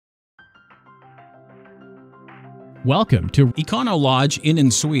Welcome to Econo Lodge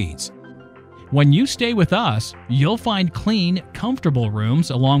Inn & Suites. When you stay with us, you'll find clean, comfortable rooms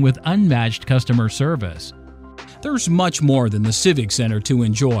along with unmatched customer service. There's much more than the Civic Center to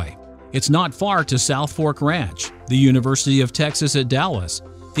enjoy. It's not far to South Fork Ranch, the University of Texas at Dallas,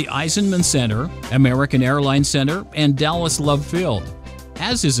 the Eisenman Center, American Airlines Center, and Dallas Love Field.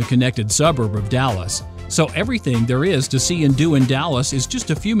 As is a connected suburb of Dallas, so everything there is to see and do in Dallas is just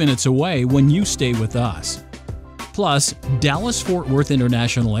a few minutes away when you stay with us. Plus, Dallas-Fort Worth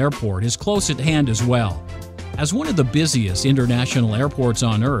International Airport is close at hand as well. As one of the busiest international airports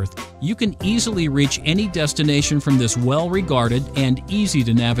on Earth, you can easily reach any destination from this well-regarded and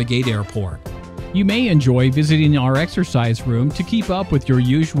easy-to-navigate airport. You may enjoy visiting our exercise room to keep up with your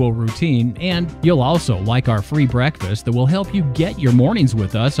usual routine, and you'll also like our free breakfast that will help you get your mornings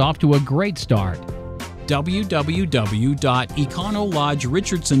with us off to a great start.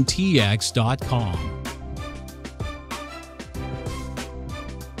 www.econolodgerichardsonTX.com